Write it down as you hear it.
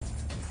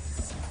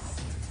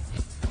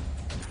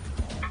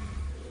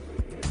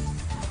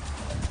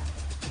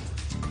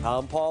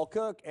I'm Paul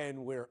Cook, and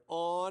we're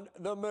on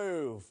the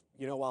move.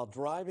 You know, while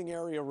driving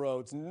area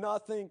roads,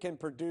 nothing can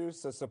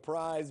produce a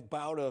surprise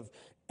bout of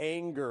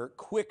anger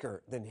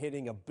quicker than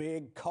hitting a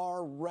big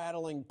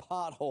car-rattling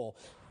pothole.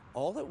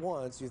 All at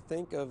once, you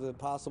think of the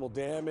possible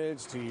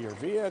damage to your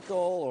vehicle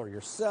or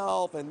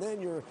yourself, and then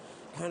you're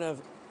kind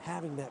of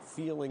having that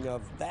feeling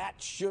of that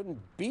shouldn't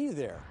be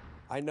there.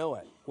 I know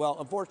it. Well,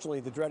 unfortunately,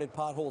 the dreaded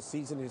pothole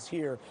season is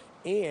here,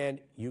 and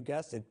you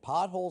guessed it,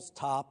 potholes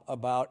top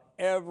about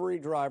every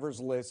driver's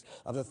list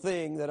of the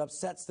thing that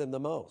upsets them the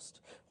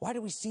most. Why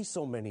do we see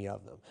so many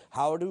of them?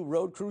 How do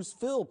road crews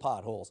fill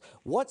potholes?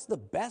 What's the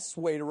best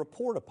way to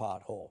report a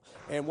pothole?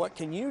 And what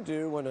can you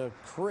do when a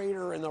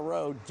crater in the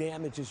road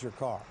damages your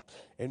car?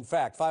 In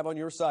fact, 5 on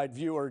Your Side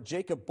viewer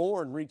Jacob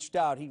Bourne reached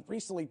out. He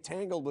recently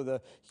tangled with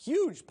a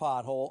huge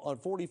pothole on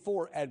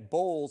 44 at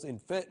Bowles in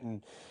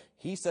Fenton.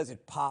 He says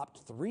it popped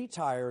 3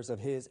 tires of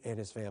his and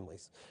his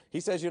family's.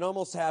 He says you'd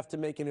almost have to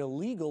make an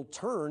illegal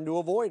turn to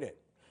avoid it.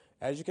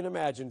 As you can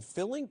imagine,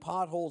 filling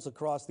potholes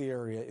across the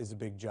area is a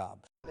big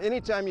job.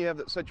 Anytime you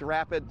have such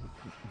rapid,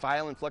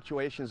 violent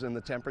fluctuations in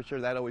the temperature,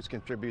 that always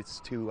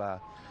contributes to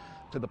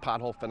the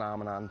pothole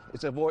phenomenon.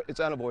 It's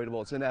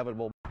unavoidable, it's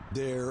inevitable.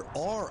 There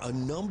are a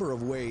number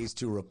of ways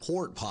to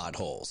report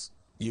potholes.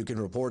 You can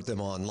report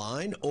them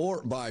online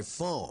or by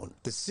phone.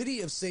 The city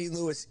of St.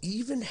 Louis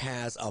even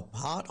has a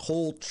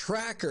pothole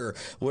tracker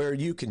where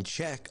you can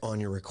check on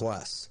your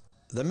requests.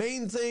 The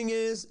main thing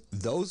is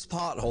those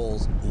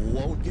potholes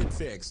won't get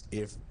fixed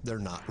if they're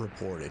not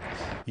reported.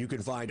 You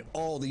can find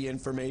all the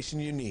information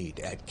you need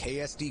at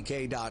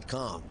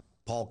ksdk.com.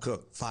 Paul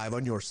Cook, 5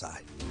 on Your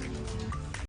Side.